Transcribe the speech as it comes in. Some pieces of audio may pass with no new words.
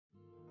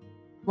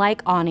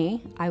Like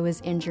Ani, I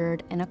was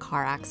injured in a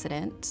car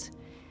accident.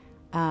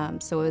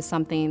 So it was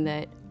something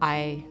that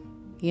I,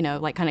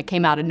 like kind of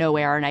came out of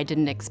nowhere and I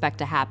didn't expect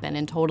to happen,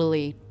 and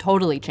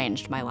totally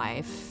changed my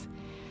life.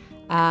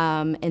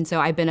 And so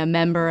I've been a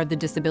member of the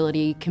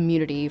disability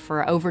community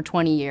for over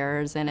 20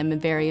 years, and I'm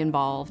very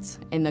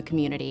involved in the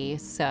community.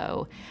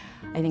 So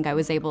I think I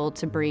was able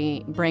to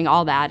bring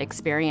all that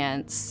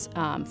experience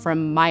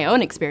from my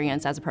own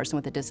experience as a person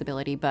with a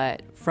disability,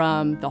 but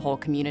from the whole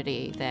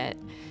community that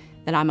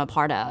I'm a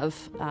part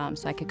of.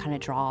 So I could kind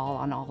of draw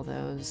on all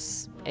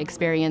those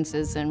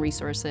experiences and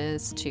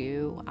resources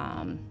to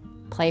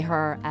play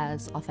her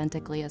as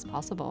authentically as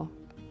possible.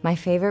 My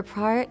favorite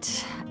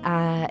part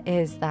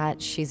is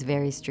that she's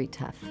very street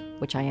tough,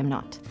 which I am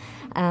not.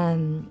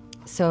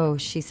 So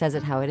she says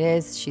it how it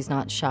is. She's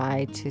not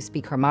shy to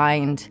speak her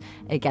mind.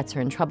 It gets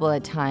her in trouble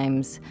at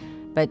times,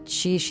 but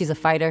she's a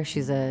fighter.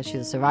 She's a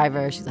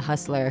survivor. She's a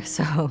hustler.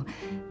 So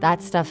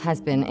that stuff has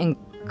been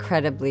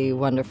incredibly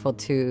wonderful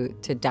to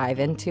dive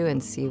into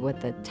and see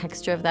what the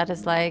texture of that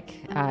is like.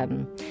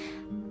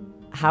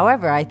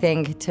 However, I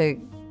think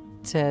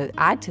to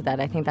add to that,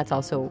 I think that's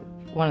also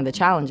one of the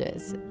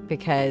challenges,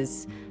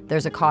 because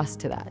there's a cost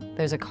to that.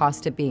 There's a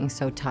cost to being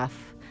so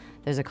tough.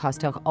 There's a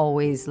cost to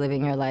always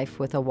living your life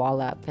with a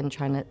wall up and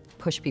trying to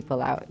push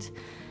people out.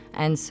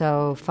 And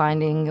so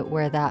finding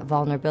where that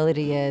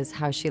vulnerability is,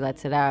 how she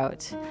lets it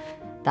out,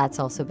 that's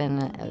also been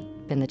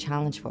the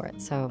challenge for it.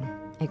 So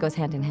it goes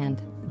hand in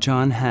hand.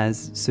 John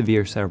has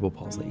severe cerebral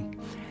palsy,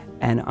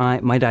 and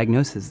my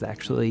diagnosis is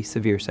actually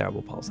severe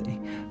cerebral palsy.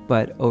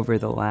 But over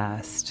the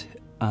last,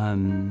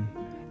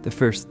 the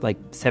first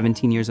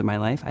 17 years of my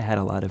life, I had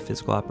a lot of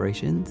physical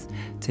operations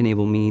to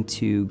enable me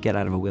to get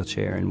out of a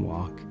wheelchair and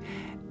walk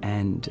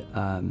and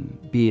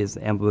be as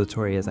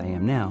ambulatory as I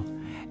am now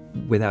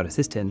without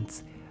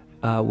assistance.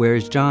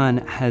 Whereas John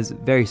has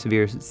very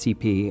severe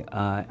CP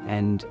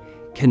and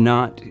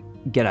cannot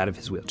get out of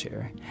his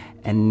wheelchair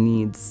and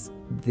needs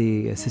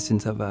the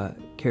assistance of a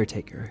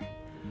caretaker.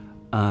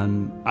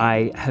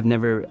 I have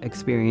never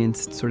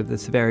experienced sort of the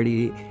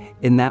severity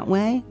in that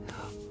way,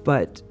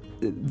 but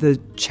the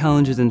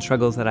challenges and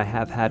struggles that I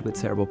have had with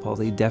cerebral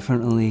palsy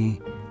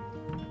definitely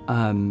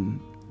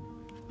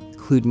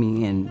clued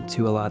me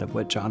into a lot of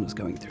what John was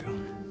going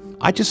through.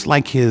 I just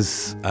like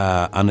his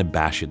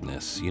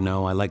unabashedness.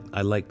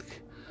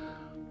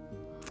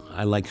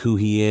 I like who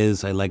he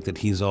is. I like that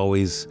he's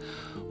always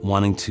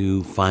wanting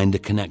to find a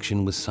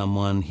connection with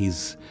someone.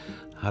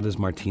 How does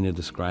Martyna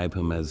describe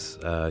him? As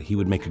he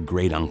would make a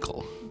great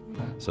uncle.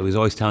 So he's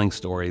always telling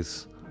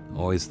stories,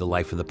 always the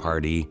life of the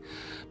party.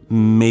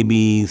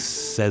 Maybe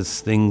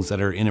says things that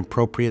are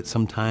inappropriate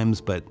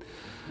sometimes, but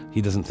he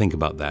doesn't think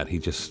about that.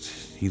 He's a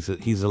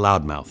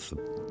loudmouth,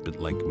 a bit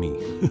like me.